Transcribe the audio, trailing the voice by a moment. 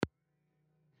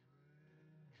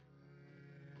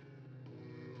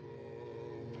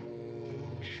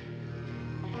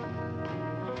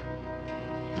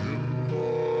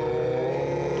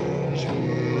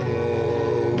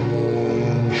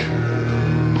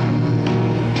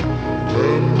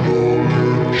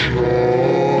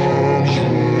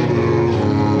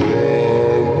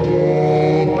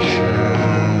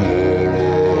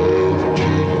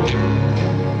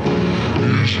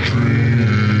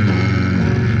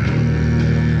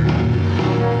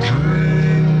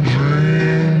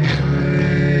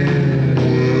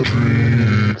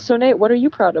So Nate, what are you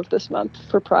proud of this month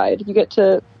for Pride?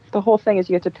 The whole thing is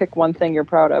you get to pick one thing you're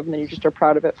proud of, and then you just are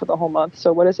proud of it for the whole month.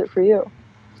 So what is it for you?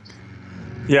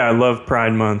 Yeah, I love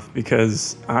Pride Month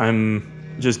because I'm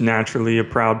just naturally a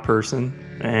proud person.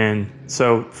 And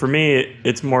so for me,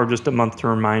 it's more of just a month to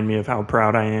remind me of how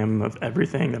proud I am of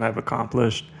everything that I've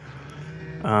accomplished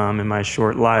in my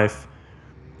short life.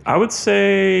 I would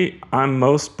say I'm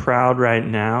most proud right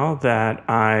now that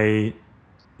I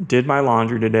did my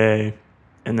laundry today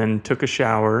and then took a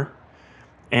shower.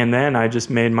 And then I just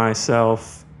made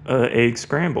myself an egg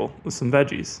scramble with some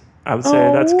veggies. I would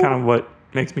say that's kind Oh, of what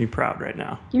makes me proud right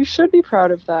now. you should be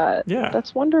proud of that. Yeah.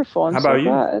 That's wonderful. I'm How so about you?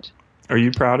 glad. Are you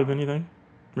proud of anything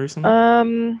recently?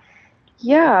 Um,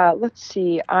 yeah, let's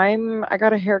see. I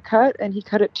got a haircut and he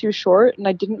cut it too short and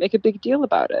I didn't make a big deal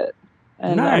about it.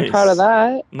 And I'm proud of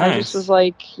Nice. that. I just was Nice.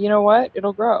 like, you know what?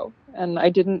 It'll grow. And I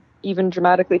didn't even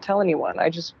dramatically tell anyone.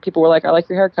 People were like, I like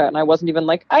your haircut. And I wasn't even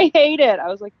like, I hate it. I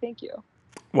was like, thank you.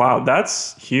 Wow,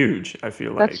 that's huge, I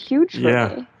feel That's like. huge for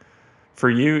Yeah. me For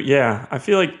you, yeah. I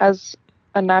feel like as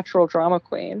a natural drama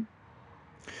queen.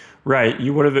 right,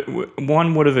 you would have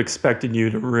one would have expected you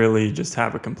to really just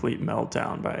have a complete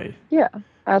meltdown by Yeah,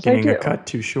 as I getting a do. cut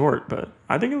too short, but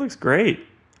I think it looks great.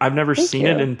 I've never Thank seen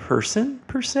it you. in person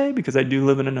per se because I do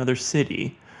live in another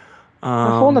city. A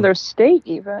whole Um, nother state,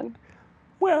 even.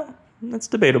 well, that's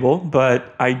debatable,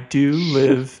 but I do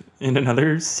live in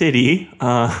another city.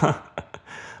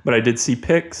 But I did see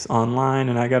pics online,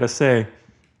 and I gotta say,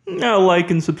 I'll like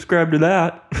and subscribe to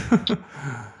that.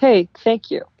 Hey,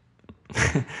 thank you.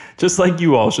 Just like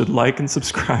you all should like and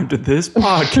subscribe to this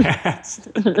podcast.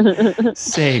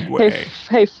 Hey, Segue.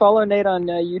 hey, follow Nate on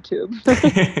YouTube.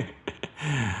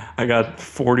 I got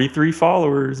 43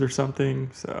 followers or something.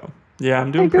 So, yeah, I'm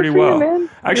Hey, doing good pretty for you, well. man. You're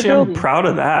Actually, I'm building. proud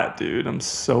of that, dude. I'm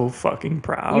so fucking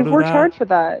proud You've of worked hard that. for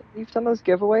that. You've done those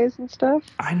giveaways and stuff.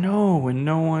 I know, and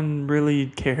no one really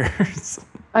cares.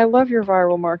 I love your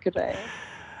viral marketing.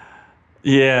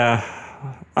 Yeah,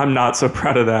 I'm not so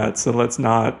proud of that. So let's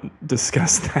not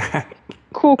discuss that.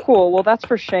 Cool, cool. Well, that's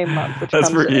for Shame Month, which That's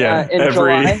comes for, yeah, in every,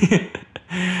 July.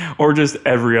 or just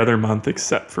every other month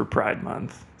except for Pride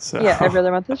Month. So Yeah, every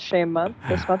other month is Shame Month.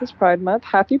 This month is Pride Month.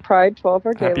 Happy Pride to all of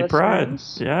our gay happy Pride.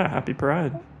 listeners. Yeah, happy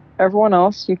Pride. Everyone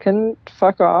else, you can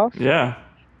fuck off. Yeah,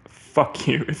 fuck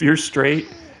you. If you're straight,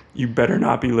 you better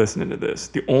not be listening to this.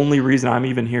 The only reason I'm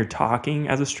even here talking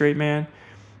as a straight man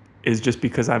is just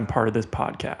because I'm part of this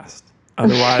podcast.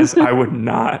 Otherwise, I would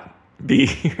not be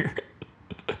here.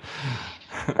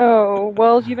 Oh,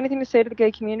 well, do you have anything to say to the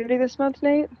gay community this month,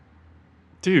 Nate?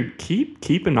 Dude, keep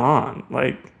keeping on.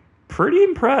 Like, pretty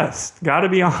impressed. Gotta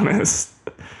be honest.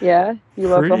 Yeah, you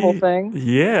love the whole Pretty, thing.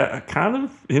 yeah, kind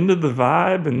of into the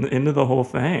vibe and into the whole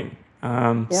thing.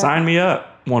 Yeah. Sign me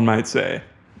up, one might say.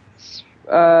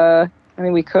 I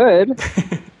mean, we could.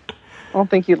 I don't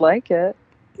think you'd like it.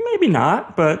 Maybe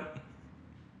not, but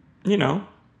you know,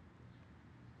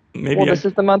 Well, maybe this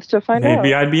is the month to find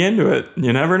maybe out. I'd be into it.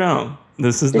 You never know.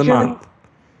 This is the Did you have any, month.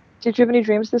 did you have any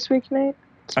dreams this week, Nate?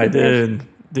 I Speaking of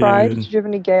did, pride, dude. did you have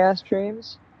any gay ass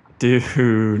dreams?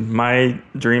 Dude, my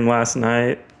dream last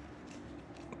night.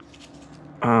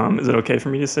 Is it okay for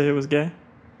me to say it was gay?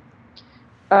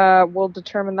 We'll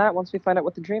determine that once we find out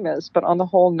what the dream is. But on the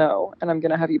whole, no. And I'm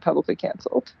gonna have you publicly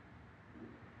canceled.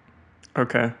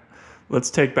 Okay. Let's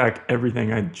take back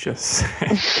everything I just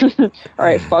said. All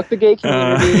right, fuck the gay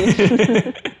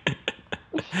community.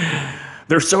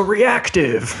 They're so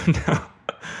reactive.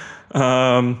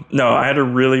 No, I had a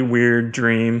really weird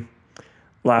dream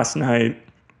last night,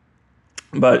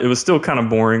 but it was still kind of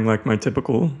boring, like my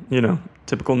typical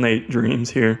Nate dreams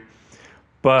here.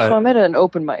 So I'm But at an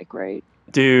open mic, right?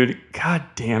 dude, god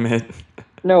damn it.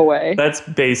 No way. That's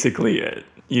basically it.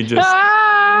 That's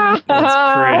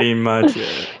Ah! pretty much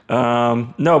it.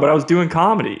 No, but I was doing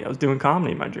comedy. I was doing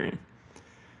comedy in my dream.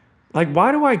 Like,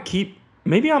 why do I keep,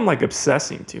 maybe I'm like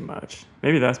obsessing too much.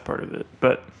 Maybe that's part of it.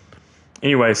 But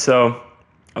anyway, so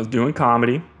I was doing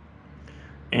comedy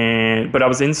but I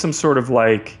was in some sort of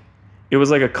like, it was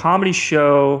like a comedy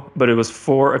show, but it was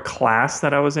for a class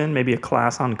that I was in, maybe a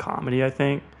class on comedy, I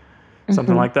think,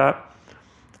 something Mhm. like that.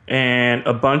 And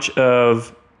a bunch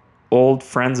of old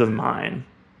friends of mine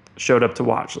showed up to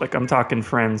watch. Like, I'm talking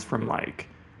friends from like,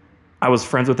 I was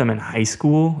friends with them in high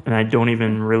school and I don't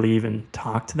even really even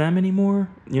talk to them anymore.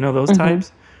 You know, those Mhm.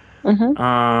 types. Mhm.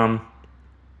 Um,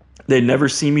 they'd never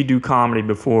seen me do comedy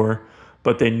before,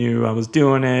 but they knew I was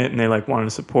doing it and they like wanted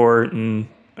to support and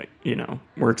like,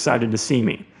 were excited to see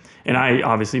me. And I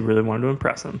obviously really wanted to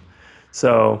impress them.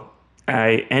 So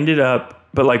I ended up,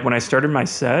 but like when I started my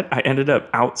set, I ended up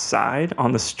outside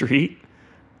on the street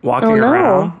Oh walking no.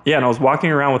 around. Yeah, and I was walking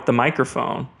around with the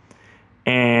microphone.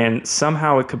 and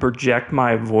somehow it could project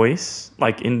my voice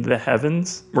like into the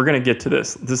heavens. We're gonna get to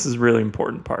this. This is a really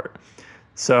important part.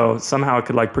 So somehow it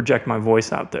could like project my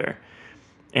voice out there.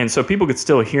 And so people could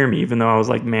still hear me even though I was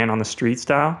like man on the street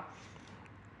style.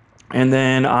 And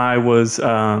then I was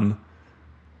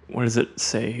what does it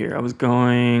say here? I was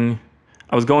going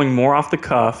more off the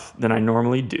cuff than I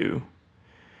normally do.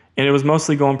 And it was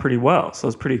mostly going pretty well. So I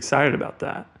was pretty excited about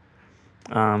that.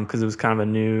 Because it was kind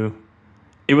of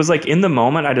it was like in the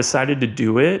moment I decided to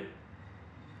do it.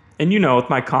 And with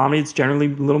my comedy, it's generally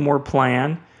a little more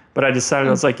planned. But I decided,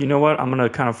 I was like, you know what? I'm going to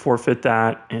kind of forfeit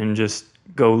that and just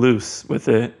go loose with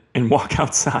it and walk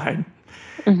outside.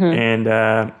 Mm-hmm.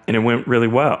 And it went really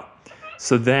well.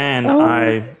 So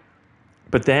Oh.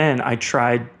 but then I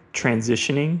tried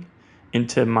transitioning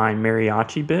into my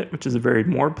mariachi bit, which is a very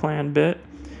more planned bit.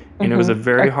 And it was Mm-hmm. a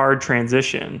very hard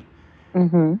transition.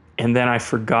 Mm-hmm. And then I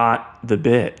forgot the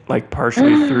bit, like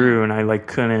partially through, and I like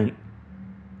couldn't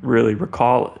really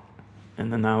recall it.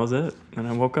 And then that was it. And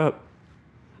I woke up.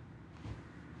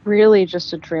 Really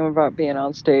just a dream about being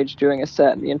on stage doing a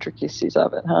set and the intricacies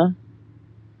of it, huh?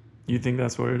 You think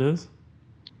that's what it is?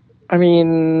 I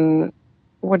mean,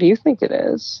 what do you think it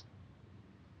is?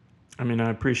 I mean, I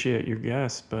appreciate your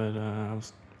guess, but I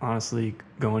was honestly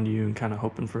going to you and kind of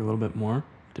hoping for a little bit more,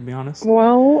 to be honest.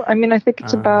 Well, I mean, I think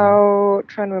it's Um, about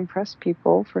trying to impress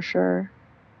people for sure.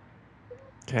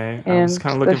 okay, I was And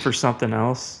kind of looking for something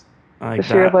else the like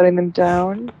fear of that. letting them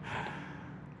down.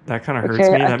 That kind of hurts Okay,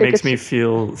 me. That makes me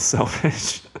feel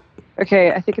selfish.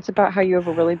 I think it's about how you have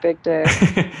a really big dick.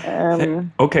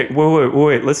 Um, Okay,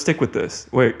 wait. Let's stick with this.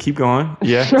 Wait, keep going.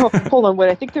 Yeah. no, hold on, wait,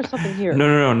 I think there's something here.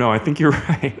 No. I think you're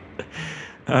right.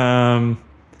 Um,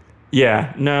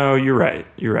 yeah. No, you're right.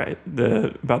 You're right.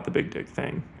 The about the big dick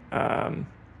thing. Um,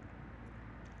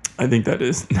 I think that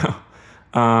is no.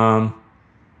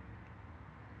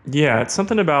 Yeah, it's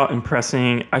something about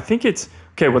impressing. I think it's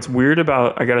okay. What's weird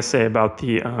about I gotta say about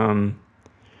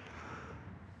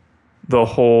the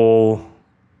whole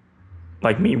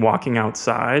like me walking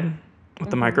outside with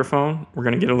the Hmm. microphone. We're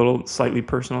gonna get a little slightly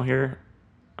personal here.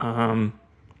 Um,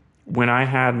 when I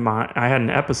had an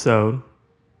episode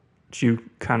that you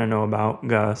kind of know about,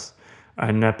 Gus. I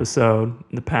had an episode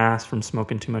in the past from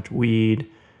smoking too much weed.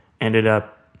 Ended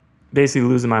up basically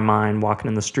losing my mind walking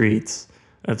in the streets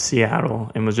of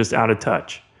Seattle and was just out of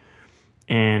touch.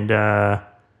 And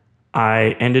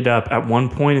I ended up at one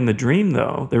point in the dream,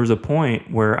 though, there was a point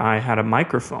where I had a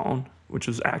microphone, which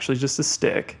was actually just a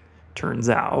stick, turns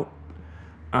out.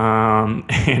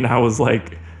 And I was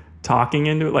like talking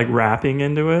into it, like rapping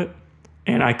into it.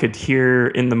 And I could hear,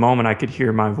 in the moment, I could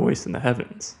hear my voice in the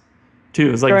heavens too.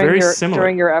 It was like very During similar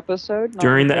your episode, not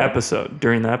in the during the dream? episode,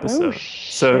 during the Oh episode.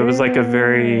 So it was like a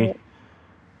very, shit.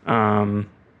 um,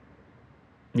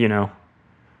 you know,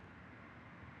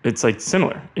 it's like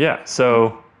similar. Yeah.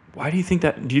 So why do you think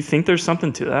that? Do you think there's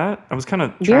something to that? I was kind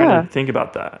of trying to Yeah, think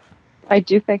about that. I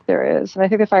do think there is. And I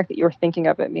think the fact that you're thinking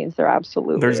of it means there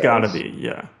absolutely There's got to is. be.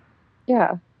 Yeah.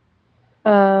 Yeah.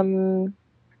 Um,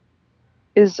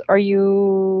 are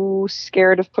you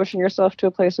scared of pushing yourself to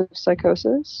a place of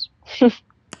psychosis?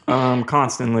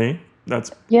 Constantly.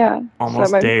 That's Yeah, so that almost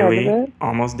might be part of daily. it.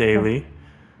 Almost Might, daily.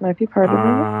 might be part of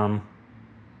it, Um,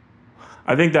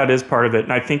 I think that is part of it.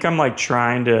 And I think I'm like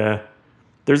trying to,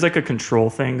 there's like a control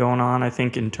thing going on, I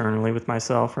think, internally with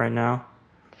myself right now.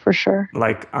 for sure.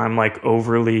 Like I'm like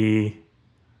overly,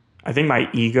 I think my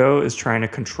ego is trying to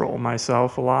control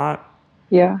myself a lot.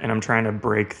 Yeah, And I'm trying to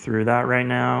break through that right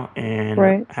now and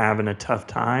right. having a tough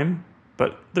time.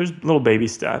 But there's little baby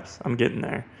steps. I'm getting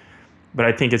there. But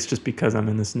I think it's just because I'm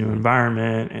in this new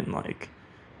environment and like,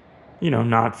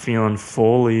 not feeling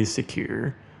fully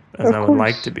secure as Of I would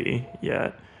like to course. be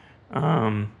yet.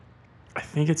 Um, I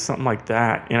think it's something like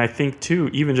that. And I think too,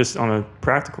 even just on a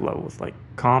practical level with like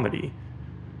comedy,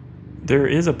 there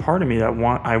is a part of me that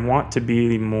I want to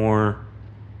be more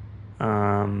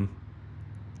um,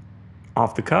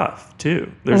 off the cuff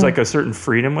too. There's Mm, like a certain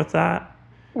freedom with that,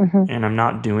 hmm. and I'm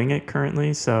not doing it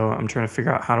currently. So I'm trying to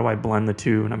figure out how do I blend the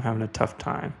two, and I'm having a tough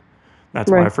time.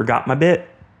 That's why I Right, forgot my bit.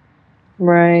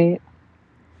 right.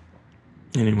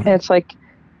 Anyway, And it's like,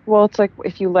 well, it's like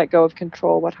if you let go of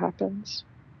control, what happens?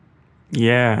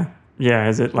 yeah, yeah.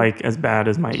 Is it Do you, like as bad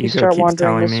as my do you ego start keeps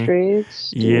wandering the telling me?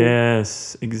 streets? Do you,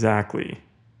 Yes, exactly.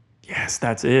 Yes,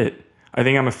 that's it. I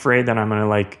think I'm afraid that I'm gonna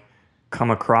like come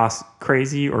across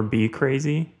crazy or be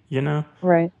crazy.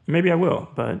 right. Maybe I will,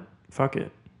 but fuck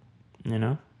it. You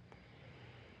know.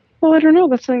 Well, I don't know.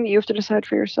 That's something that you have to decide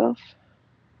for yourself.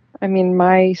 I mean,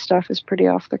 my stuff is pretty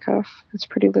off the cuff. It's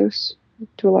pretty loose. I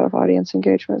do a lot of audience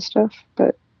engagement stuff,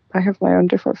 but I have my own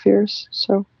different fears.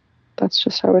 So that's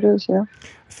just how it is. Yeah.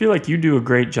 I feel like you do a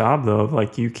great job though of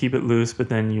like you keep it loose, but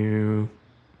then you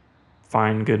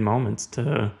find good moments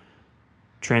to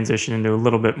transition into a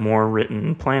little bit more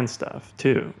written plan stuff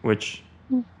too, which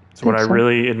is what I Thanks, son.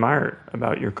 really admire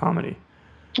about your comedy.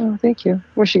 Oh, thank you.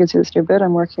 Wish you could see this new bit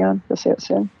I'm working on. You'll see it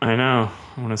soon. I know.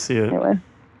 I want to see it. Anyway,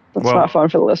 that's not Well, fun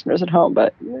for the listeners at home,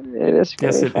 but it is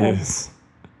yes, very it fun. is.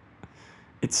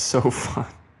 It's so fun.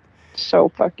 So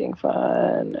fucking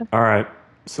fun. All right.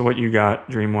 So what you got,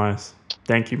 Dreamwise?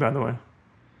 Thank you, by the way.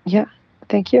 Yeah.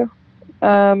 Thank you.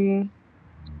 Um,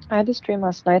 I had this dream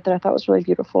last night that I thought was really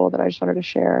beautiful that I just wanted to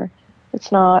share.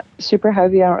 It's not super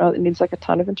heavy. I don't know. It needs like a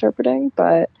ton of interpreting,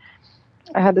 but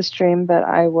I had this dream that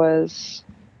I was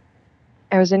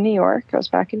in New York. I was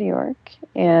back in New York,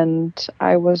 and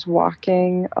I was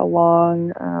walking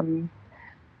along on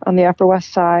the Upper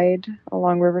West Side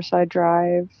along Riverside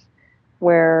Drive,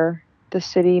 where the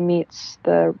city meets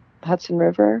the Hudson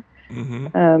River.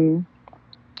 Mm-hmm. Um,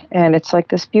 and it's like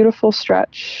this beautiful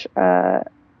stretch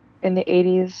in the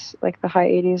 80s, like the high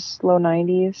 80s, low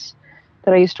 90s,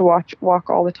 that I used to walk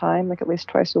all the time, like at least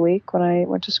twice a week when I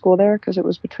went to school there, because it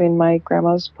was between my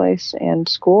grandma's place and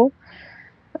school.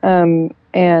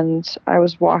 And I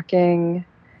was walking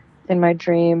in my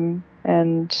dream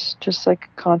and just like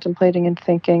contemplating and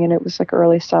thinking, and it was like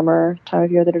early summer time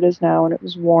of year that it is now, and it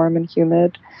was warm and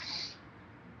humid.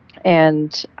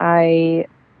 And I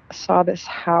saw this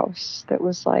house that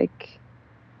was like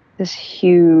this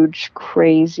huge,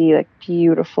 crazy, like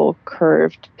beautiful,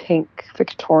 curved pink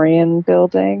Victorian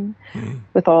building Mm-hmm.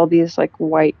 with all these like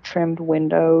white trimmed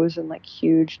windows and like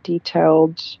huge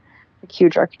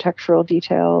architectural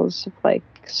details of like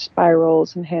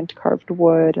spirals and hand carved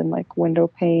wood and like window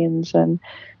panes. And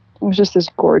it was just this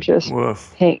gorgeous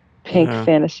Woof. pink Yeah.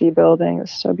 fantasy building. It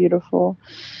was so beautiful.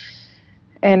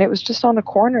 And it was just on the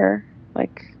corner,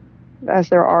 like as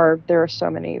there are so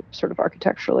many sort of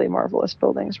architecturally marvelous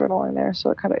buildings right along there,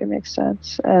 so it makes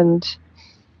sense. And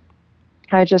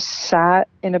I just sat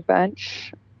in a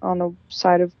bench on the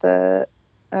side of the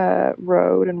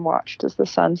road and watched as the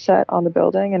sun set on the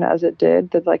building. And as it did,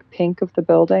 the like pink of the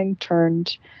building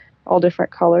turned all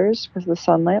different colors because of the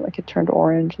sunlight. Like it turned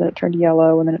orange, and then it turned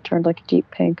yellow, and then it turned like a deep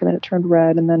pink, and then it turned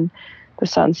red, and then the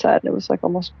sun set, and it was like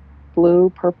almost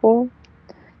blue purple.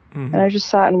 Mm-hmm. And I just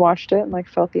sat and watched it and like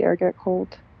felt the air get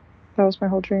cold. That was my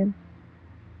whole dream.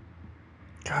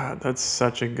 God, that's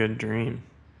such a good dream.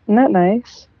 Isn't that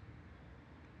nice?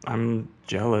 I'm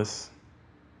jealous.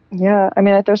 Yeah, I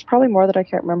mean, there's probably more that I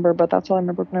can't remember, but that's all I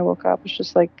remember when I woke up. Was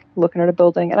just like looking at a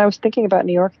building, and I was thinking about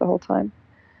New York the whole time,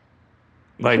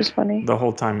 which is Like funny. the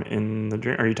whole time in the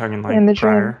dream? Are you talking In the like dream,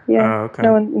 prior? yeah. Oh, okay.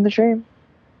 No, in the dream.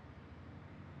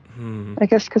 Hmm. I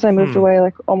guess because I moved Hmm. away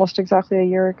like almost exactly a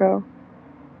year ago.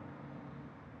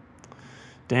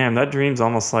 Damn, that dream's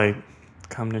almost like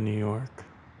come to New York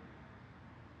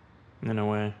in a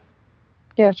way.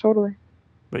 Yeah, totally.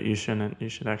 But you shouldn't. You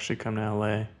should actually come to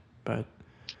LA. But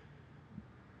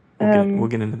we'll Um,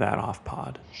 get into that off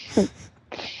pod.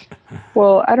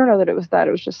 well, I don't know that it was that.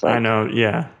 It was just I like, know,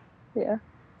 yeah. yeah,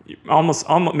 Almost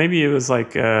maybe it was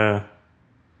like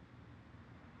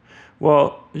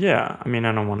well, yeah. I mean,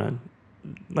 I don't want to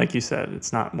like you said,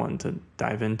 it's not one to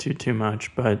dive into too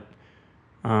much, but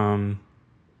um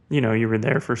you were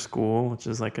there for school, which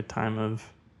is like a time of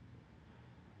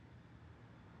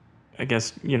I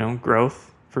guess,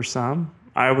 growth for some.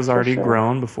 I was for already sure.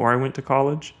 grown before I went to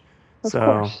college, Of so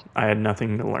course. I had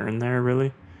nothing to learn there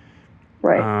really.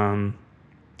 Right, Um,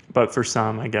 but for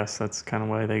some, I guess that's kind of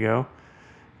why they go.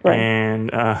 right.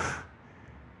 And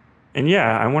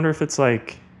yeah, I wonder if it's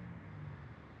like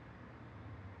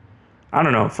I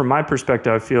don't know. From my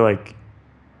perspective, I feel like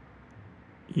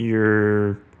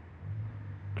you're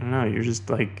I don't know. You're just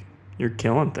like you're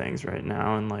killing things right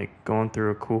now and like going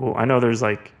through a cool. I know there's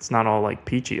like it's not all like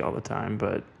peachy all the time,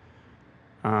 but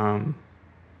um,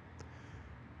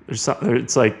 there's something.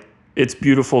 It's like it's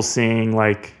beautiful seeing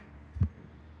like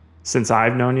since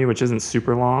I've known you, which isn't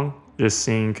super long, just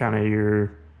seeing kind of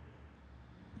your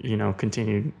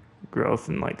continued growth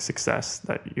and like success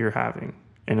that you're having,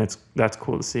 and that's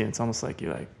cool to see. It's almost like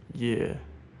you're like yeah,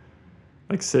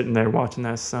 like sitting there watching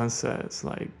that sunset. It's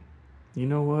like you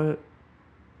know what,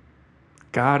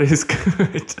 God is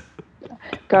good.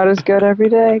 God is good every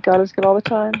day. God is good all the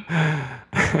time.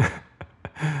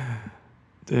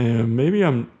 Damn, maybe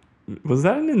I'm. Was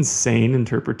that an insane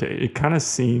interpretation? It kind of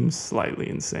seems slightly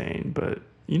insane, but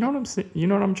you know what I'm saying. You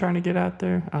know what I'm trying to get at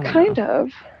there. I don't know. Kind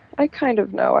of. I kind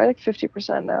of know. I like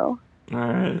 50% know. All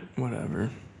right, whatever.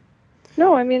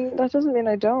 No, I mean, that doesn't mean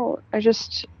I don't. I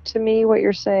just, to me, what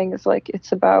you're saying is like,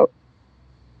 it's about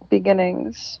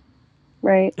beginnings,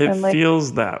 right? It And like,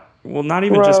 feels that. Well, not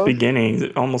even just growth. beginnings.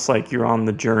 It's almost like you're on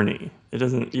the journey. It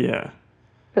doesn't. Yeah.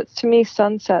 But to me,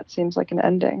 sunset seems like an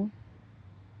ending.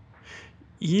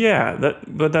 Yeah.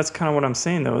 But that's kind of what I'm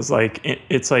saying though. Is like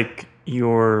it's like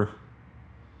your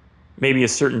maybe a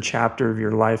certain chapter of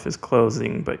your life is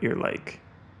closing, but you're like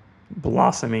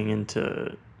blossoming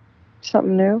into.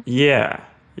 Something new. Yeah.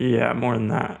 Yeah. More than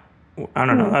that. I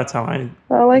don't know. Hmm. That's how I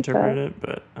I like interpret that. it,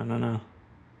 but I don't know.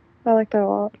 I like that a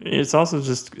lot. It's also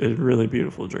just a really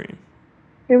beautiful dream.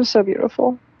 It was so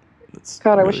beautiful. It's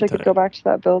God, I wish really I could go tight. back to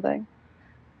that building.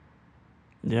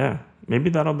 Yeah.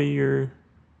 Maybe that'll be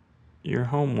your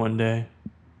home one day.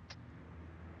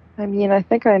 I mean, I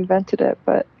think I invented it,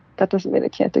 but that doesn't mean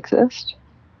it can't exist.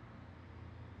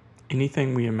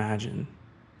 Anything we imagine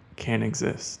can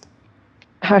exist.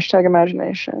 Hashtag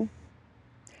imagination.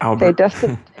 Hey, Albert.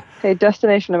 hey,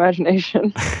 destination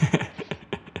imagination.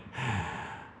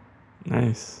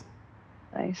 Nice.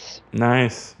 Nice.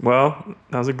 Nice. Well,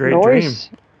 that was a great dream. Noise.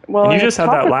 Well, And you and just it's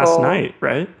had that last topical. night,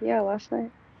 right? Yeah, last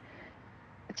night.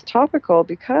 It's topical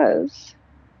because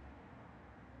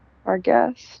our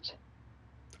guest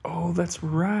Oh, that's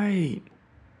right.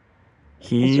 is a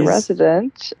He's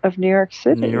resident of New York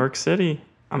New City. York City.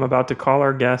 I'm about to call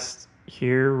our guest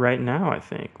here right now, I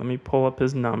think. Let me pull up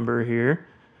his number here.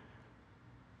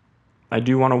 I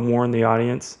do want to warn the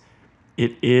audience,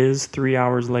 it is 3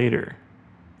 hours later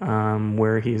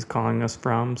where he's calling us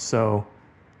from, so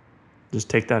just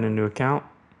take that into account.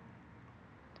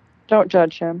 Don't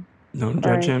judge him. Don't All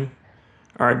judge right. him.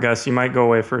 All right, Gus, you might go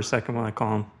away for a second while I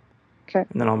call him, Okay.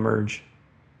 and then I'll merge.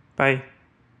 Bye.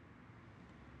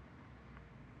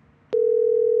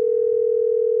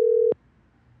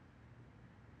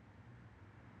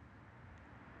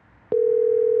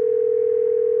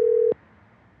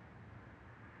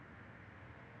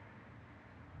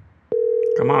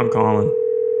 Come on, Colin.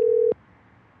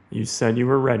 You said you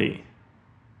were ready.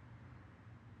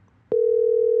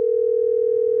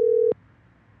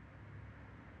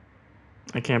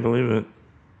 I can't believe it.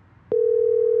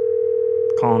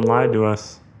 Colin lied to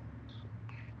us.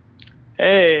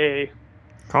 Hey.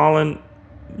 Colin,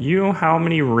 you know how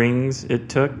many rings it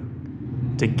took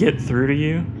to get through to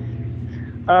you?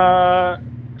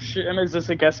 Is this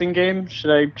a guessing game?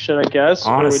 Should I guess,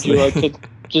 or would you Honestly. like to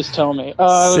just tell me?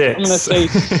 I'm gonna 6.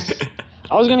 say.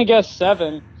 I was gonna guess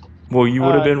 7. Well, you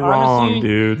would have been wrong, Honestly,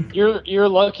 dude. you're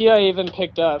lucky I even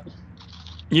picked up.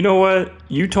 You know what?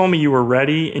 You told me you were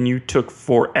ready, and you took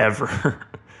forever.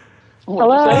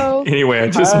 What'd you say? Hello. Anyway, I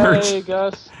just Hi, merged.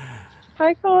 Gus.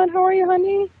 Hi, Colin. How are you,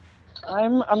 honey?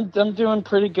 I'm doing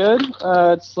pretty good.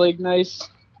 It's like nice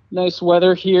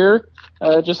weather here.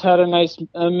 Just had a nice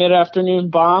mid-afternoon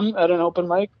bomb at an open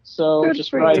mic, so Good just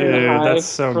for riding the you. Dude, that's high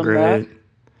so from that. great.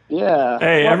 Yeah.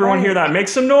 Hey, What everyone hear mic? that? Make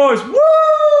some noise. Woo!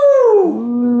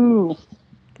 Ooh.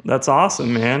 That's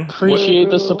awesome, man. Appreciate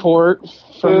the support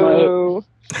from Boo.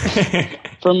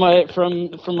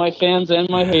 my fans and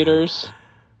my haters.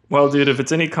 Well, dude, if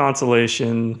it's any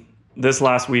consolation, this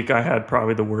last week I had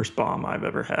probably the worst bomb I've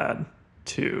ever had,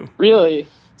 too. Really?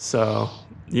 So,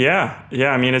 yeah.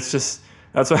 I mean, it's just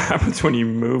that's what happens when you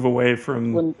move away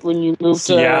from When you move to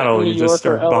Seattle. New You just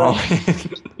York or start LA.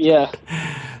 bombing. Yeah.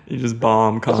 You just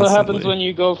bomb That's what happens constantly. when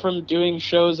you go from doing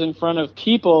shows in front of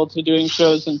people to doing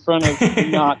shows in front of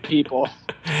not people.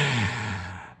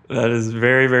 That is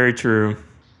very, very true.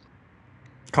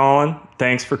 Colin,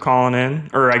 thanks for calling in.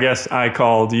 Or I guess I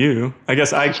called you. I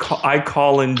guess I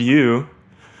call-ined you.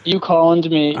 You calling to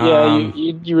me. Yeah,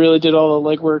 you really did all the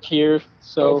legwork here.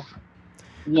 So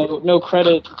no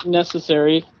credit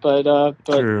necessary, but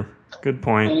True. Good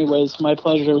point. anyways, my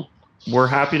pleasure. We're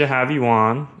happy to have you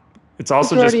on. It's Did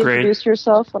also you just already great. introduce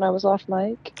yourself when I was off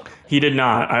mic? He did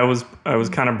not. I was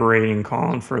kind of berating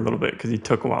Colin for a little bit because he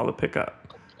took a while to pick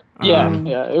up. Yeah.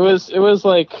 It was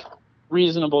like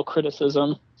reasonable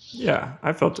criticism. Yeah,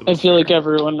 I felt it I was feel fair. like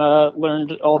everyone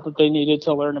learned all that they needed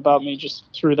to learn about me just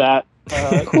through that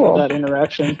Cool. that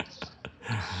interaction.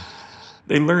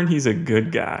 They learned he's a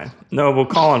good guy. No, well,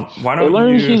 Colin, why They don't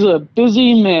learned you? he's a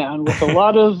busy man with a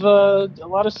lot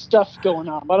of stuff going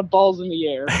on, a lot of balls in the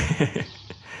air.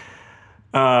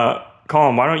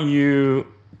 Colin, why don't you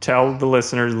tell the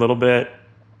listeners a little bit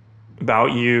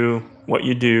about you, what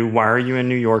you do, why are you in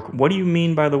New York? What do you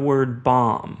mean by the word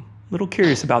bomb? A little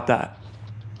curious about that.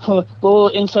 A little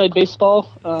inside baseball.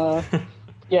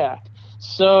 Yeah.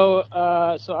 So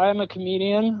I'm a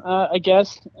comedian, I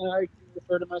guess. I can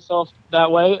refer to myself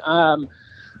that way.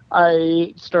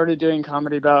 I started doing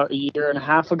comedy about a year and a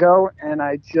half ago, and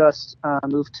I just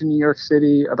moved to New York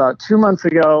City about 2 months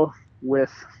ago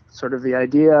with sort of the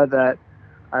idea that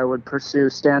I would pursue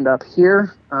stand-up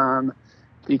here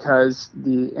because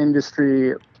the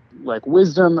industry like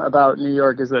wisdom about New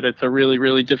York is that it's a really,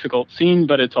 really difficult scene,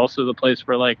 but it's also the place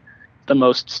where like the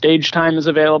most stage time is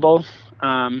available.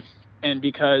 And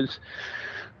because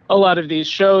a lot of these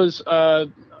shows,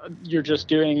 you're just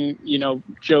doing,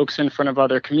 jokes in front of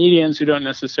other comedians who don't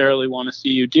necessarily want to see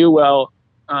you do well.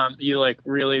 You like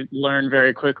really learn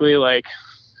very quickly, like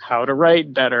how to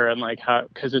write better and like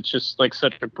because it's just like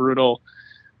such a brutal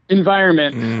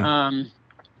environment.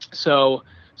 So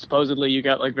supposedly you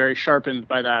got like very sharpened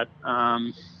by that.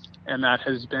 And that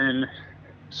has been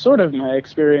sort of my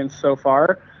experience so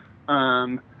far.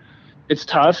 It's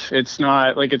tough. It's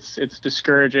not like it's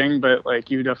discouraging, but like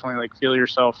you definitely like feel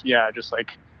yourself. Yeah. Just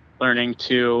like learning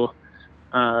to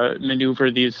maneuver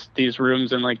these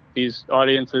rooms and like these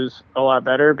audiences a lot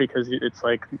better because it's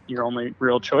like your only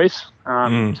real choice,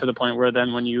 to the point where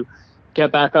then when you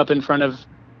get back up in front of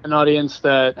an audience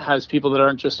that has people that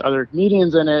aren't just other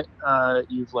comedians in it,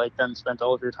 you've like then spent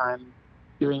all of your time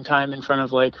doing time in front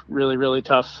of like really, really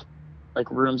tough like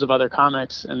rooms of other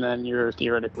comics, and then you're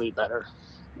theoretically better.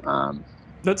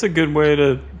 That's a good way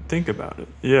to think about it.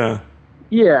 Yeah.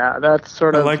 Yeah, that's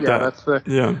sort of, I like that. That's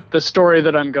the story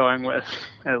that I'm going with,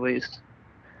 at least.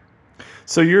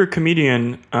 So you're a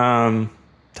comedian.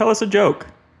 Tell us a joke.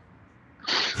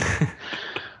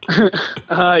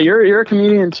 You're a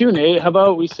comedian too, Nate. How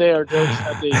about we say our jokes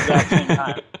at the exact same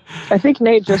time? I think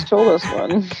Nate just told us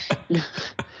one.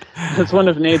 That's one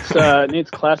of Nate's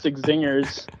classic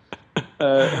zingers.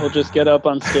 He'll just get up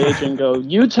on stage and go,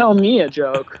 "You tell me a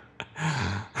joke."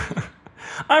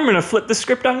 I'm gonna flip the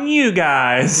script on you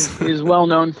guys. He's well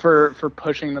known for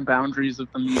pushing the boundaries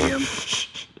of the medium.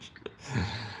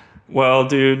 Well,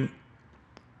 dude,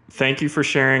 thank you for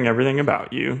sharing everything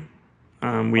about you.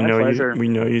 We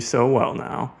know you so well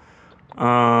now.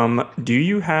 Do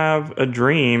you have a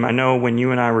dream? I know when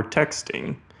you and I were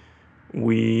texting,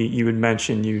 you had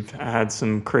mentioned you've had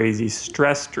some crazy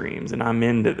stress dreams, and I'm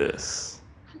into this.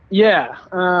 Yeah,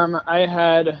 I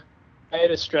had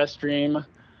a stress dream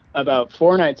about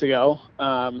 4 nights ago.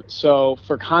 So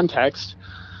for context,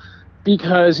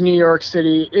 because New York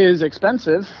City is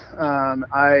expensive,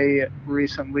 I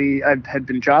had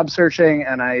been job searching,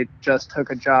 and I just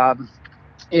took a job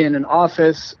in an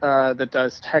office that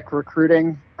does tech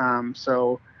recruiting.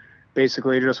 So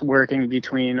basically just working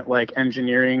between like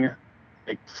engineering,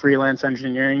 like freelance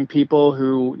engineering people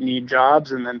who need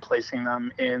jobs, and then placing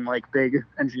them in like big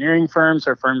engineering firms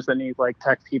or firms that need like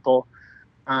tech people.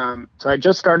 So I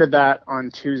just started that on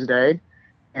Tuesday,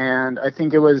 and I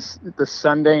think it was the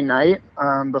Sunday night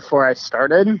before I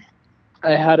started,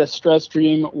 I had a stress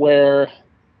dream where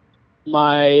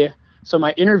my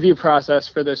interview process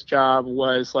for this job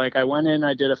was like, I went in,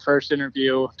 I did a first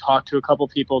interview, talked to a couple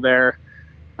people there,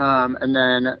 and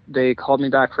then they called me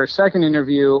back for a second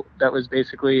interview that was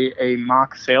basically a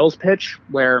mock sales pitch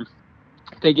where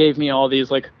they gave me all these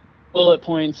like bullet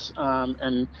points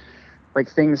and like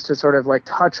things to sort of like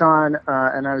touch on,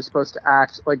 and I was supposed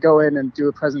to go in and do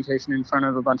a presentation in front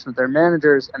of a bunch of their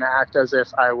managers and act as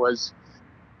if I was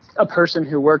a person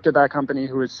who worked at that company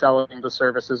who was selling the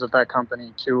services of that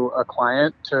company to a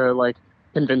client to like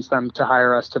convince them to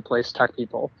hire us to place tech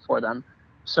people for them.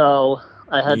 So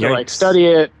I had to like study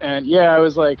it, and yeah, it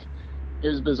was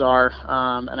bizarre.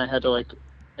 And I had to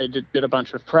I did a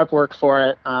bunch of prep work for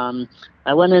it.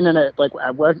 I went in and I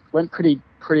went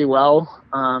pretty well.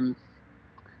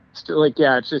 Still,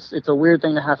 it's a weird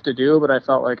thing to have to do, but I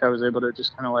felt like I was able to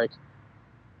just kind of like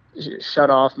shut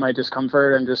off my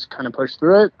discomfort and just kind of push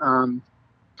through it. And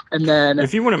then,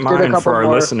 if you wouldn't mind for our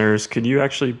listeners, could you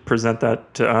actually present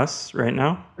that to us right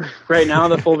now? Right now,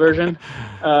 the full version?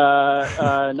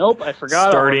 Nope, I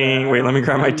forgot. Starting. Wait, let me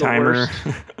grab my timer.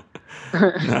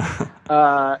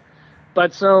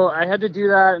 But so I had to do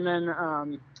that, and then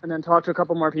talk to a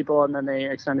couple more people, and then they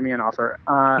extended me an offer.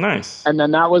 Nice. And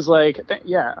then that was so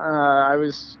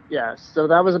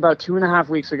that was about 2.5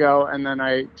 weeks ago, and then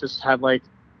I just had like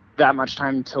that much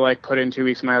time to like put in 2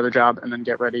 weeks of my other job and then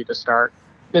get ready to start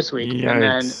this week. Yikes. And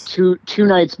then two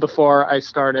nights before I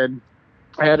started,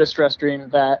 I had a stress dream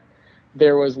that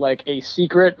there was like a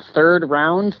secret third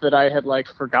round that I had like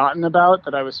forgotten about,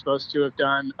 that I was supposed to have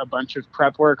done a bunch of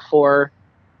prep work for,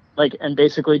 and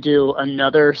basically do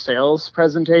another sales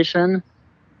presentation.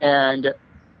 And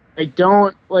I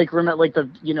don't remember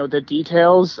the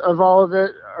details of all of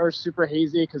it are super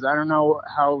hazy, because I don't know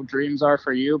how dreams are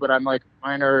for you, but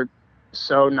mine are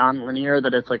so non-linear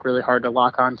that it's really hard to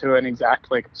lock onto an exact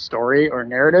story or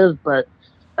narrative. But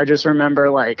I just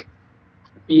remember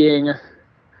being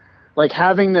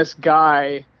having this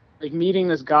guy, meeting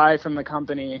this guy from the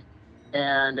company,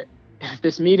 and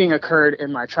this meeting occurred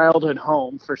in my childhood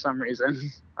home for some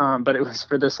reason, but it was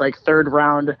for this like third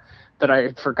round that I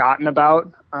had forgotten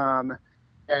about.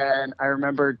 And I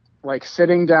remember like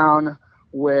sitting down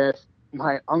with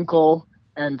my uncle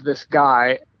and this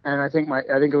guy, and I think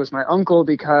it was my uncle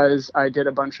because I did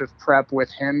a bunch of prep with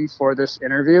him for this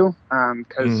interview,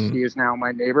 because he is now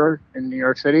my neighbor in New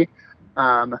York City.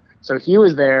 So he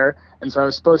was there, and so I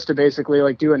was supposed to basically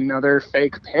like do another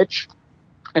fake pitch.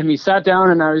 And we sat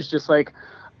down, and I was just like,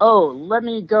 oh, let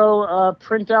me go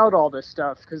print out all this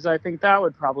stuff, because I think that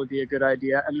would probably be a good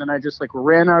idea. And then I just like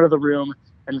ran out of the room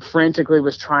and frantically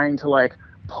was trying to like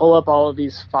pull up all of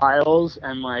these files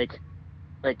and like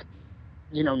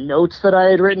notes that I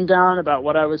had written down about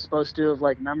what I was supposed to have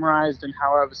like memorized and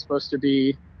how I was supposed to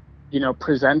be,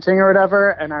 presenting or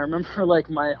whatever. And I remember like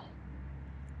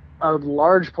a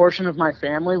large portion of my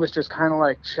family was just kind of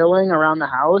like chilling around the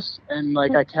house, and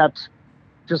like I kept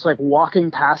just like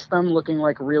walking past them looking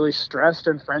like really stressed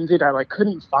and frenzied. I like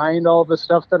couldn't find all the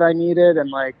stuff that I needed, and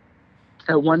like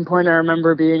at one point I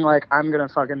remember being like, I'm gonna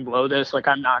fucking blow this, like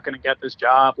I'm not gonna get this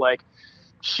job, like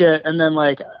shit. And then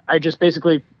like I just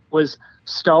basically was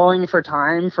stalling for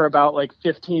time for about like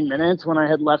 15 minutes when I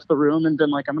had left the room and been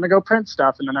like, I'm gonna go print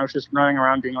stuff. And then I was just running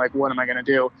around being like, what am I gonna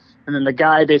do? And then the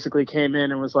guy basically came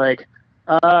in and was like,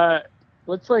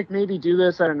 let's like maybe do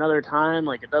this at another time,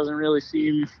 like it doesn't really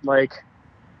seem like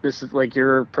this is like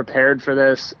you're prepared for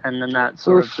this. And then that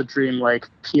sort of the dream like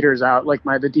peters out, like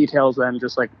the details then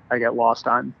just like I get lost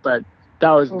on. But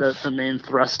that was the main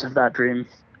thrust of that dream.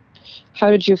 How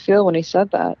did you feel when he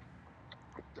said that?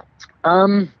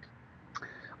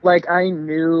 Like I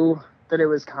knew that it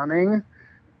was coming,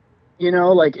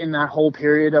 like in that whole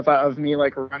period of me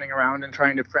like running around and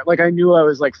trying to prep, like I knew I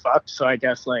was like fucked. So I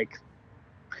guess like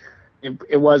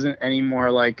it wasn't any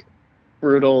more like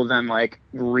brutal than like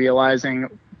realizing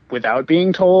without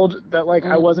being told that like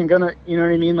I wasn't gonna, you know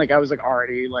what I mean? Like I was like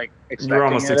already like expecting You're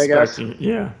almost it, expecting I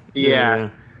guess. Yeah.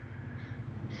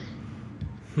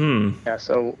 Yeah,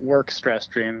 so work stress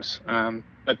dreams.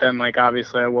 But then like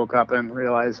obviously I woke up and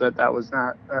realized that was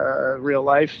not real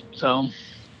life. So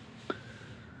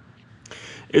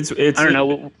it's I don't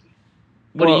know.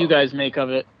 What do you guys make of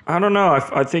it? I don't know.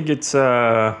 I think it's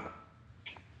I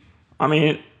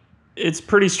mean, it's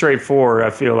pretty straightforward, I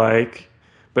feel like.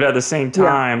 But at the same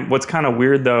time, what's kind of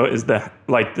weird though is the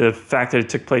fact that it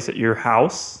took place at your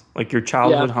house, like your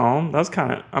childhood home. That's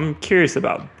kind of, I'm curious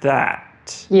about that.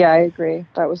 Yeah, I agree.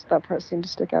 That part seemed to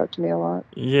stick out to me a lot.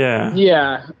 Yeah.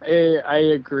 Yeah, I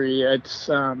agree. It's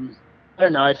I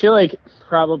don't know. I feel like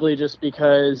probably just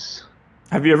because.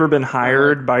 Have you ever been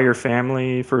hired by your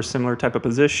family for a similar type of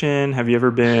position? Have you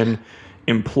ever been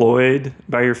employed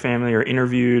by your family or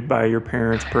interviewed by your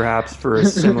parents perhaps for a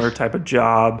similar type of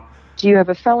job? Do you have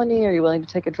a felony? Are you willing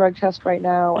to take a drug test right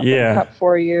now? I can prep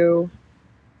for you.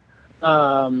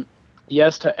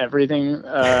 Yes to everything,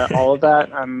 all of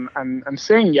that. I'm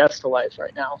saying yes to life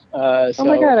right now. Oh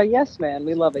my God, a yes man.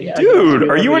 We love it. Yeah, dude,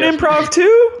 are you an improv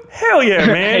too? Hell yeah,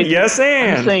 man. Yes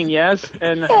and. I'm saying yes,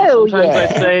 and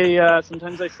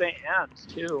sometimes I say and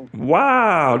too.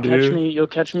 Wow, dude. You'll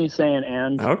catch me saying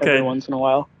and every once in a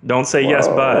while. Don't say yes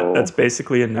but. That's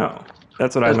basically a no.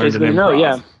 That's what I learned in improv. No,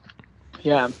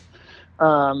 yeah.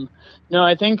 No,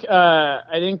 I think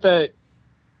that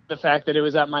the fact that it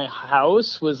was at my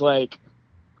house was like,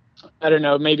 I don't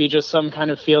know, maybe just some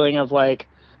kind of feeling of like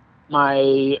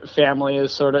my family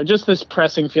is sort of just this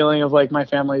pressing feeling of like my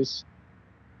family's,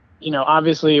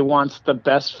 obviously wants the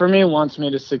best for me, wants me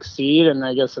to succeed. And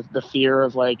I guess the fear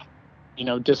of like,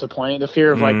 disappointing, the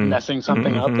fear of like messing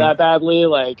something up that badly,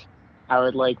 like I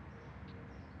would like,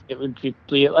 it would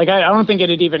be like, I don't think it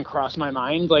had even crossed my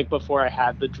mind like before I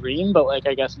had the dream, but like,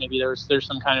 I guess maybe there's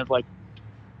some kind of like,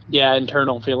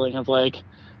 internal feeling of like,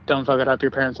 don't fuck it up,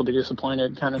 your parents will be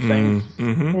disappointed kind of thing.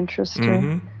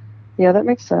 Interesting. Yeah, that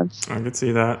makes sense. I could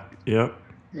see that. Yep.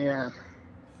 Yeah.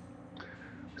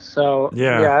 So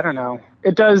I don't know.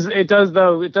 It does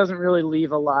though. It doesn't really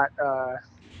leave a lot.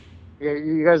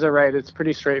 You guys are right. It's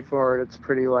pretty straightforward. It's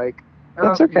pretty like.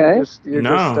 That's okay.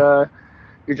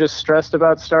 You're just stressed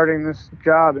about starting this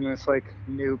job in this like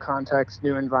new context,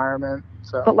 new environment.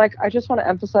 So. But like, I just want to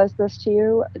emphasize this to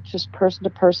you, just person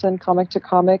to person, comic to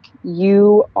comic,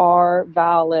 you are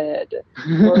valid.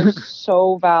 You're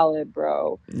so valid,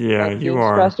 bro. Yeah, like, you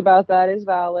are. Being stressed about that is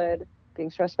valid. Being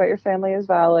stressed about your family is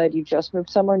valid. You just moved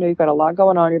somewhere new. You've got a lot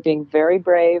going on. You're being very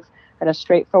brave, and a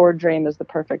straightforward dream is the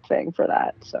perfect thing for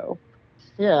that. So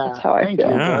yeah, that's how I feel.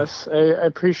 Thank you, Gus. I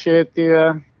appreciate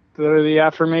the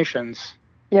affirmations.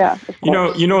 Yeah.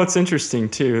 You know what's interesting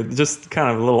too, just kind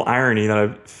of a little irony that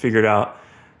I've figured out.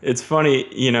 It's funny,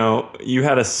 you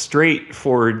had a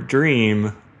straightforward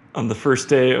dream on the first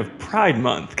day of Pride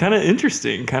Month. Kind of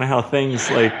interesting, kind of how things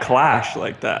like clash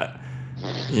like that,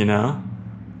 you know?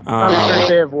 On the first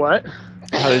day of what?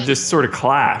 How they just sort of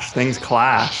clash. Things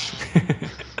clash.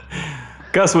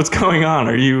 Gus, what's going on?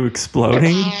 Are you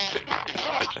exploding?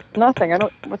 Nothing. I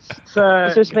don't. What's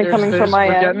It's just been coming from my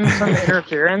we're end? getting some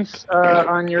interference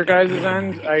on your guys'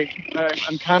 end.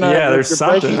 I'm kind of Yeah, there's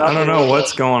something. I don't know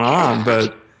what's going on,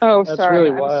 but Oh, That's sorry.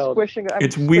 really wild.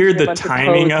 it's weird the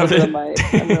timing of it.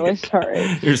 I'm really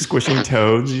sorry. You're squishing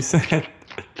toads, you said?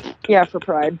 Yeah, for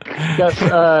Pride. Yes.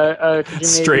 Could you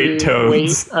Straight maybe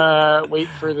toads. wait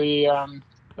for the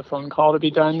phone call to be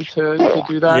done to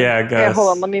do that? Yeah, Gus. Yeah, hold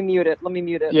on. Let me mute it.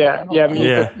 Yeah. Hold Yeah.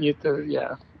 on. Mute the.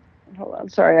 Yeah. Hold on.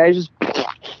 Sorry. I just.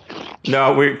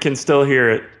 No, we can still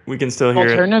hear it. We can still hear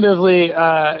it. Alternatively,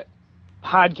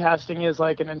 podcasting is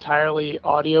like an entirely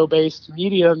audio-based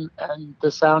medium, and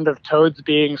the sound of toads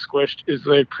being squished is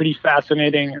a pretty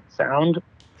fascinating sound.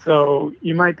 So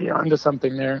you might be onto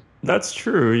something there. That's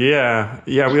true. Yeah.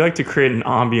 Yeah, we like to create an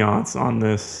ambiance on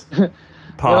this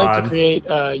pod. I like to create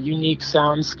unique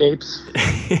soundscapes.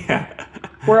 Yeah.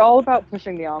 We're all about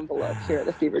pushing the envelope here at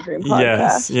the Fever Dream podcast.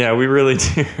 Yes. Yeah, we really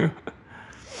do. We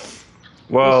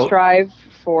Well, strive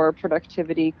for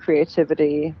productivity,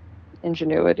 creativity,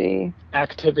 ingenuity,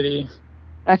 Activity,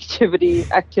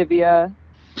 activia.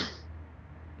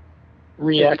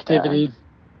 reactivity,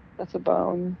 That's a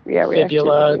bone. Yeah,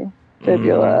 Fibula. reactivity.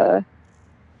 Fibula.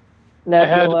 I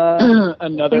had Nebula.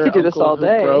 another We could do this uncle all who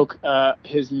day. broke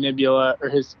his nebula or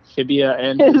his fibia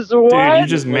and His what? dude, you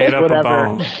just made up a Whatever.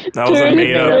 bone. That was a Dude,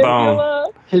 made up nebula.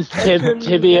 bone. his That's your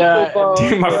tibia. bone,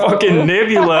 Dude, my bro. fucking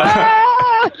nebula.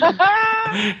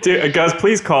 Dude, Gus,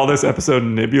 please call this episode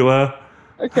Nebula.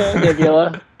 Okay.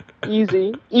 Nebula.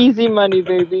 Easy money,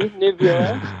 baby.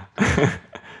 Nebula.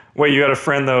 Wait, you had a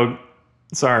friend though.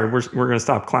 Sorry, we're gonna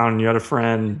stop clowning. You had a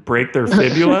friend break their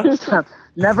fibula.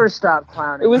 Never stop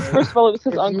clowning. It was first of all, it was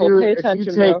his If uncle. you- Pay if you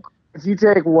attention, take- bro. If you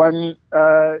take one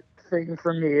thing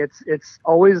from me, it's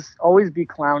always be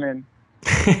clowning.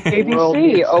 World ABC,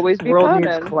 needs- always be World needs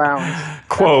clowning. clowns.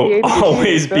 Quote, That's the ABC,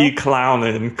 always bro. be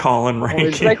clowning, Colin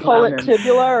Always Should I ranking. call it Clowning.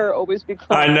 tibula or always be I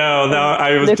clowning? know, no,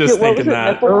 I was What just was thinking it,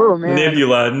 that. nipple? Oh man.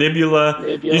 Nebula. Nebula,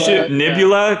 You should yeah.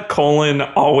 Nebula, colon,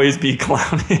 always be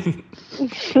clowning.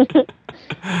 The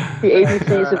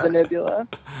ABCs of the nebula.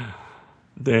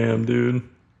 Damn, dude.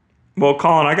 Well,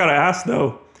 Colin, I gotta ask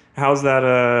though, how's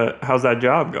that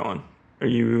job going? Are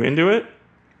you into it?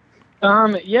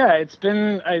 Yeah, it's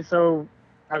been so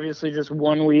obviously just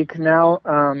 1 week now.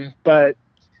 But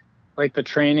like the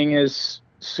training is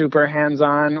super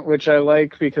hands-on, which I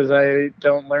like because I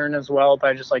don't learn as well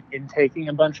by just like intaking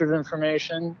a bunch of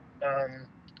information.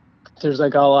 There's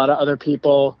like a lot of other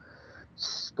people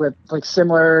with like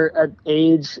similar at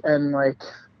age, and like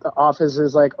the office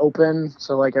is like open,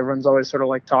 so like everyone's always sort of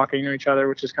like talking to each other,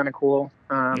 which is kind of cool.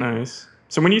 Nice.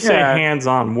 So when you say yeah.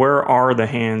 hands-on, where are the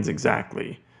hands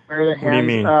exactly? Where are the hands? What do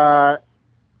you mean?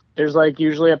 There's like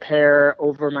usually a pair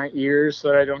over my ears so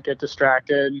that I don't get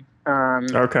distracted.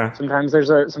 Okay. Sometimes there's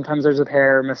a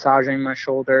pair massaging my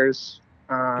shoulders.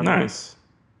 Nice.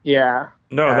 Yeah.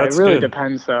 No, Yeah, that's it really good.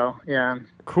 depends though. Yeah.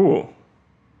 Cool.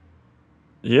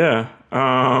 Yeah.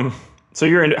 So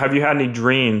have you had any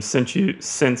dreams since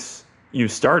you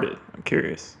started? I'm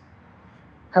curious.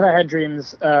 Have I had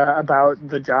dreams about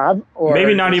the job, or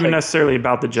Maybe not just, even like, necessarily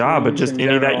about the job, but dreams just in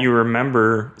any that general? you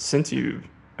remember since you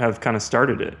have kind of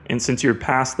started it and since you're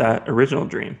past that original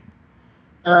dream.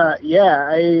 Yeah,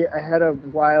 I had a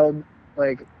wild,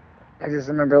 like, I just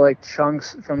remember like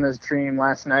chunks from this dream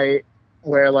last night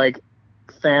where like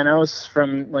Thanos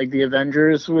from like the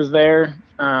Avengers was there.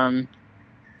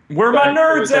 Where my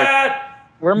But it was nerds like- at?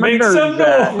 Where my Make nerds some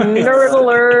at? noise. Nerd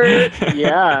alert.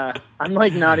 Yeah, I'm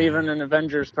like not even an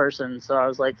Avengers person, so I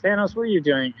was like, Thanos, what are you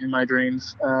doing in my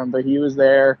dreams? But he was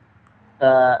there,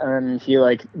 and he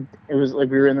like, it was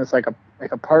like we were in this like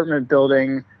apartment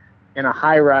building in a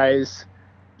high rise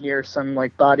near some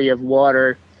like body of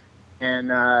water, and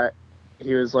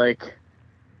he was like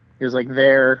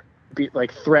there,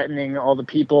 like threatening all the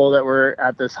people that were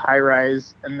at this high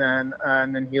rise, and then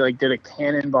he like did a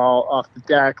cannonball off the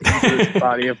deck into this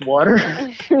body of water.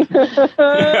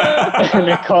 And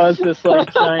it caused this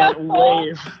like giant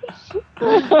wave.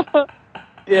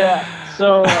 Yeah.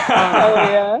 So Hell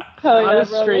yeah. Hell not yeah, as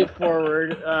brother.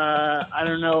 straightforward. I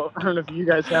don't know if you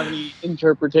guys have any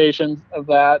interpretations of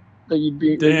that you'd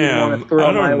want Damn, to throw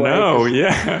I my don't way. know.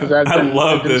 Yeah, 'Cause I've I been,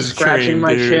 love I've been this scratching dream,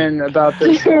 my dude. chin about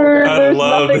this. Dude, I there's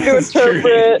love nothing to this dream.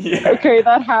 interpret. Yeah. Okay,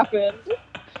 that happened.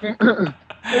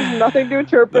 There's nothing to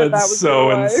interpret. That's That was so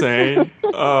your life. insane.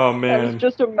 Oh That was man,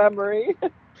 just a memory.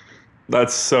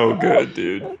 that's so good,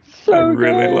 dude. That's I so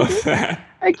really good. love that.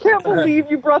 I can't believe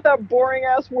you brought that boring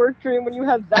ass work dream when you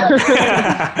had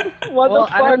that. What Well, the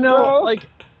fuck, I don't know. bro? Like,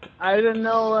 I didn't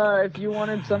know if you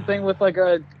wanted something with like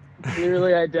a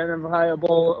clearly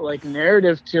identifiable like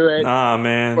narrative to it, Ah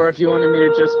man, or if you wanted me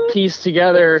to just piece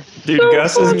together dude, So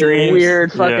Gus's funny. dreams.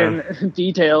 weird Yeah, fucking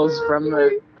details from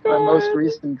the most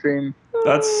recent dream.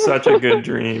 that's such a good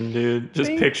dream, dude. Just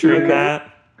Thank picturing you. that.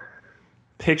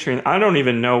 I don't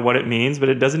even know what it means, but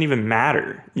it doesn't even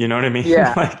matter. You know what I mean?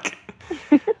 Yeah. Like,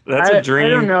 that's a dream. I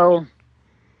don't know.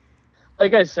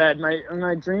 Like I said,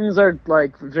 my dreams are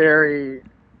like very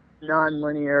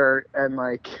non-linear, and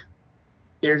like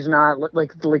there's not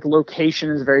like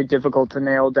location is very difficult to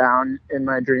nail down in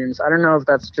my dreams. I don't know if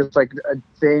that's just like a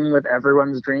thing with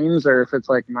everyone's dreams, or if it's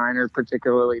like mine are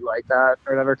particularly like that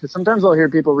or whatever. Because sometimes I'll hear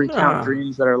people recount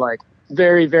dreams that are like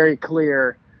very, very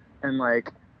clear and like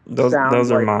Those sound are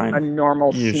like mine a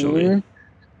normal usually. scene.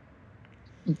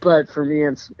 But for me,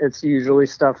 it's usually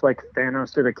stuff like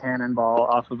Thanos did a cannonball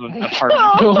off of an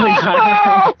apartment building.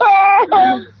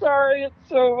 I'm sorry, it's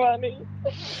so funny.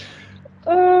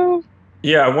 Oh.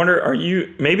 Yeah, I wonder. Are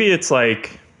you? Maybe it's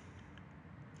like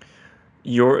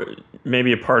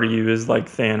maybe a part of you is like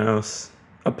Thanos.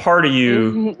 A part of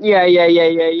you. Yeah.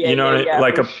 You know, Yeah,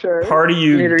 like for a sure. part of Wait,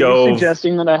 you are you dove.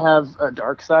 suggesting that I have a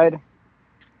dark side?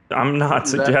 I'm not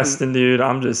Is that- suggesting, dude.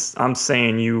 I'm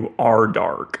saying you are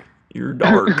dark. You're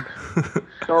dark.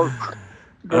 Dark.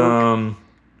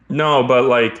 No, but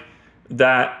like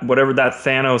that, whatever that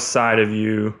Thanos side of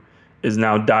you is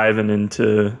now diving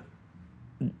into,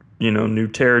 new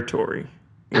territory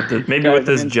with maybe with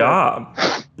this job.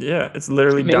 Yeah, it's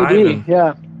literally Maybe, diving.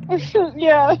 yeah.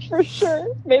 Yeah, for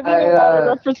sure. Maybe I, that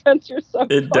represents your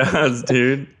subconscious. It does,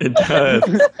 dude. It does.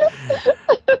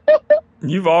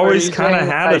 You've always kind of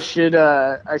had I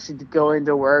should go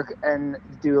into work and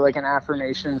do like an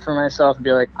affirmation for myself and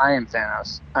be like, I am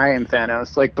Thanos. I am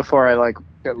Thanos. Like before I like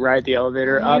ride the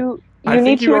elevator up. You I need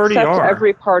think you to already accept are.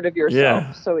 every part of yourself.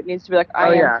 Yeah. So it needs to be like,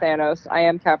 I am Thanos. I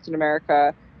am Captain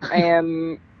America. I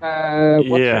am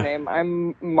what's her name?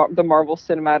 I'm the Marvel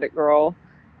Cinematic Girl.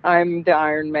 I'm the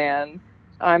Iron Man.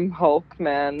 I'm Hulk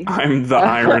Man. I'm the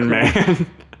Iron Man.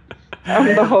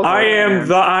 I'm the Hulk I Man. am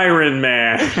the Iron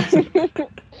Man.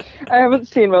 I haven't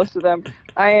seen most of them.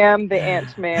 I am the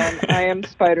Ant-Man. I am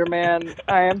Spider-Man.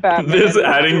 I am Batman. This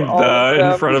adding all of the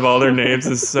them. in front of all their names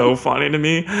is so funny to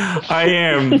me. I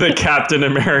am the Captain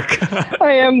America.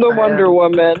 I am the Wonder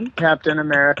Woman. Captain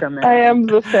America man. I am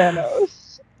the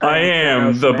Thanos. I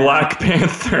am Thanos the man. Black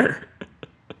Panther.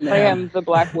 I am the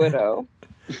Black Widow.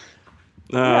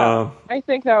 Yeah, I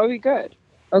think that would be good.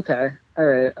 Okay. All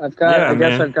right. I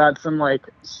guess I've got some like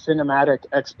cinematic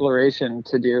exploration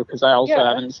to do because I also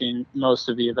haven't seen most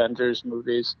of the Avengers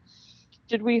movies.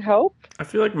 Did we help? I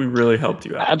feel like we really helped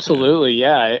you out. Absolutely.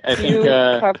 Yeah. I think you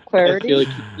have clarity. I feel like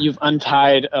you've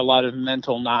untied a lot of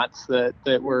mental knots that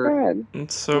were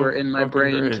in my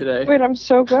brain today. Wait, I'm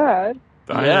so glad.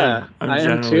 I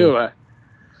am too.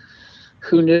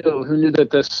 Who knew that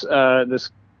this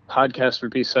podcast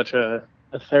would be such a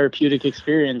therapeutic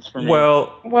experience for me?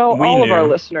 Well, all of our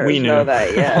listeners know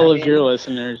that. Yeah, all of your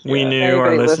listeners. We knew.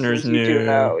 Our listeners knew. You do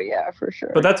know, yeah, for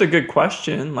sure. But that's a good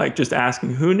question. Like just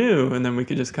asking who knew, and then we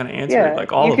could just kind of answer it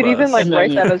like all of us. You could even like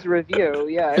write that as a review.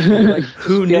 Yeah, like,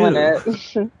 who knew?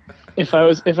 It. If I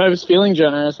was feeling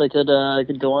generous, I could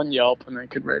go on Yelp and I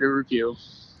could write a review.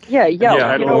 Yeah, Yelp.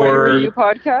 Yeah, you know, or review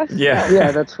podcast. Yeah,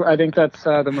 I think that's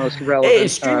the most relevant. Hey,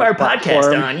 stream our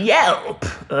podcast on Yelp.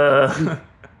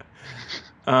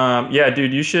 Yeah,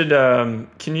 dude, you should.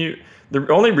 Can you? The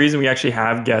only reason we actually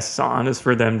have guests on is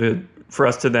for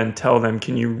us to then tell them,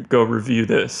 can you go review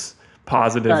this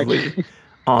positively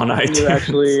on iTunes? You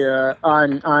actually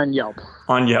on Yelp.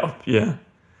 On Yelp, yeah.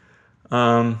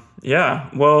 Yeah.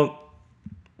 Well,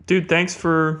 dude, thanks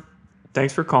for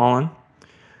calling.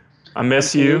 I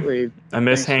miss you. I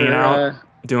miss hanging out,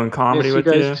 doing comedy with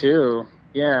you. You guys too.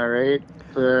 Yeah, right.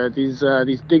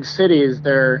 These big cities,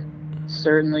 they're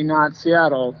certainly not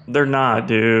Seattle. They're not,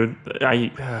 dude.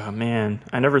 Man,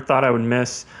 I never thought I would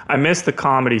miss. I miss the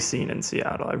comedy scene in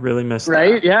Seattle. I really missed that.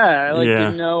 Right? Yeah. I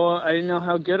didn't know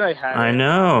how good I had it. I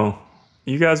know.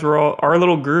 You guys were our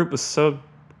little group was so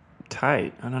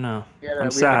tight. I don't know. Yeah,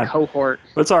 I'm sad. Had a cohort.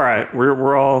 But it's all right.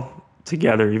 We're all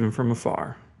together, even from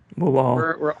afar.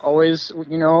 We're always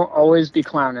always be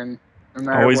clowning. No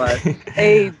matter always what.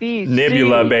 A, B, C.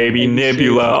 Nebula, baby. ABC.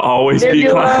 Nebula. Always be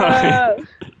clowning.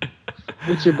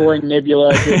 It's your boy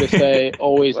Nebula here to say,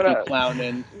 always What be up?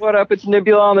 clowning. What up? It's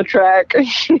Nebula on the track.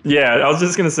 Yeah, I was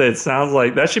just gonna say it sounds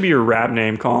like that should be your rap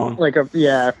name, Colin. Like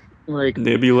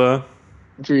Nebula.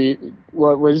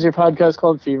 What is your podcast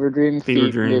called? Fever Dream? Fever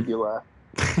Dream. Nebula.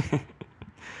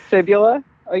 Fibula?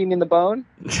 Oh, you mean the bone?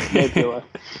 Nebula.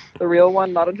 The real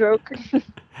one, not a joke?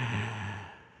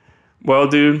 Well,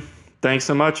 dude, thanks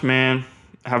so much, man.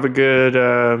 Have a good.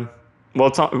 Well,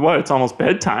 it's almost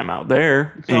bedtime out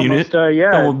there, It's ain't almost,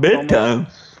 it? almost bedtime.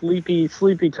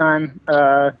 Sleepy time.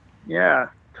 Yeah.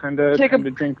 Time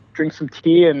to drink some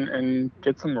tea and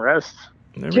get some rest.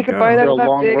 There Take we a bite go. out of Real that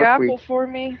long big work apple week. for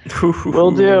me.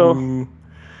 Will do.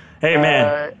 Hey,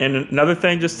 man, and another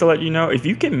thing, just to let you know, if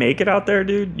you can make it out there,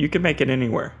 dude, you can make it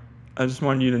anywhere. I just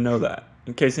wanted you to know that,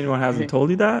 in case anyone hasn't told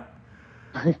you that.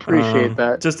 I appreciate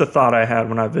that. Just a thought I had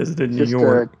when I visited New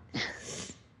York.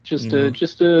 Just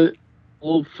a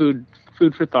little food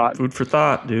for thought. Food for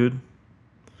thought, dude.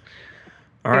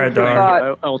 All Food right, for dog.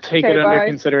 thought. I'll take Okay, it under bye.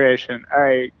 consideration. All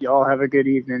right, y'all have a good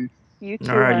evening. You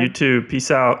too. All right, man. you too. Peace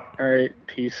out. All right,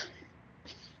 peace.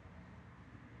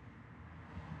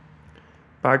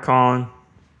 Bye, Colin.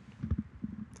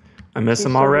 I miss He's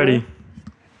him so already.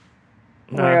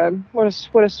 Oh my god,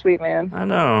 what a sweet man. I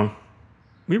know.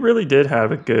 We really did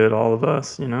have it good, all of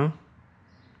us, you know?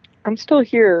 I'm still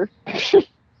here.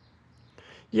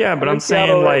 Yeah, but I'm in saying,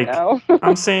 Seattle like, right now.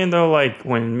 I'm saying, though, like,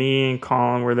 when me and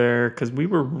Colin were there, because we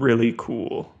were really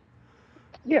cool.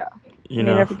 Yeah. You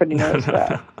know? Everybody knows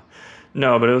that.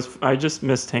 No, but I just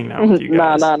missed hanging out with you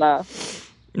guys. Nah.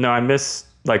 No, I miss,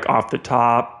 like, Off the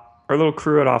Top. Our little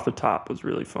crew at Off the Top was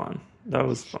really fun. That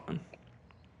was fun.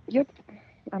 Yep.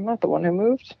 I'm not the one who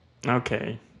moved.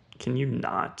 Okay. Can you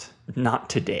not? Not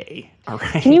today, all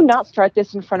right? Can you not start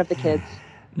this in front of the kids?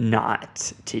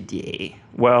 Not today.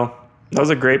 Well, that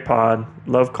was a great pod.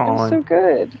 Love It Colin. was so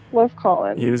good. Love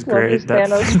Colin. He was Love great. his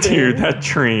Thanos Dude, dream. that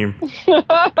dream.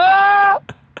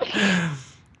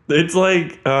 It's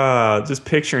like just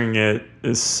picturing it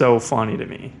is so funny to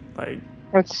me. Like,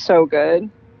 It's so good.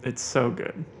 it's so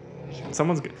good.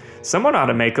 Someone ought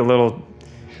to make a little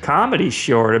comedy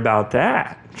short about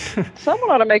that. Someone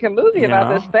ought to make a movie about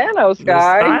know? this Thanos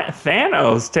guy.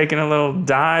 Thanos taking a little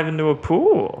dive into a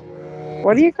pool.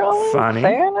 What do you call him? Funny.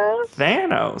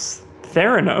 Thanos?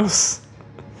 Theranos.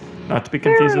 Not to be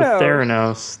confused with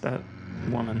Theranos. Theranos,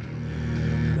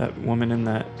 that woman in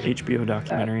that HBO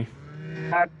documentary.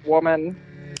 That woman.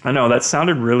 I know, that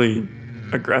sounded really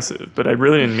aggressive, but I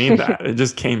really didn't mean that. It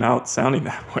just came out sounding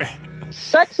that way.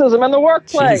 Sexism in the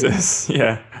workplace. Jesus,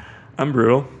 yeah. I'm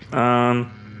brutal.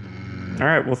 All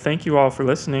right, well, thank you all for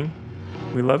listening.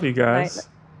 We love you guys.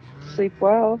 Sleep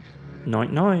well.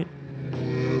 Night, night.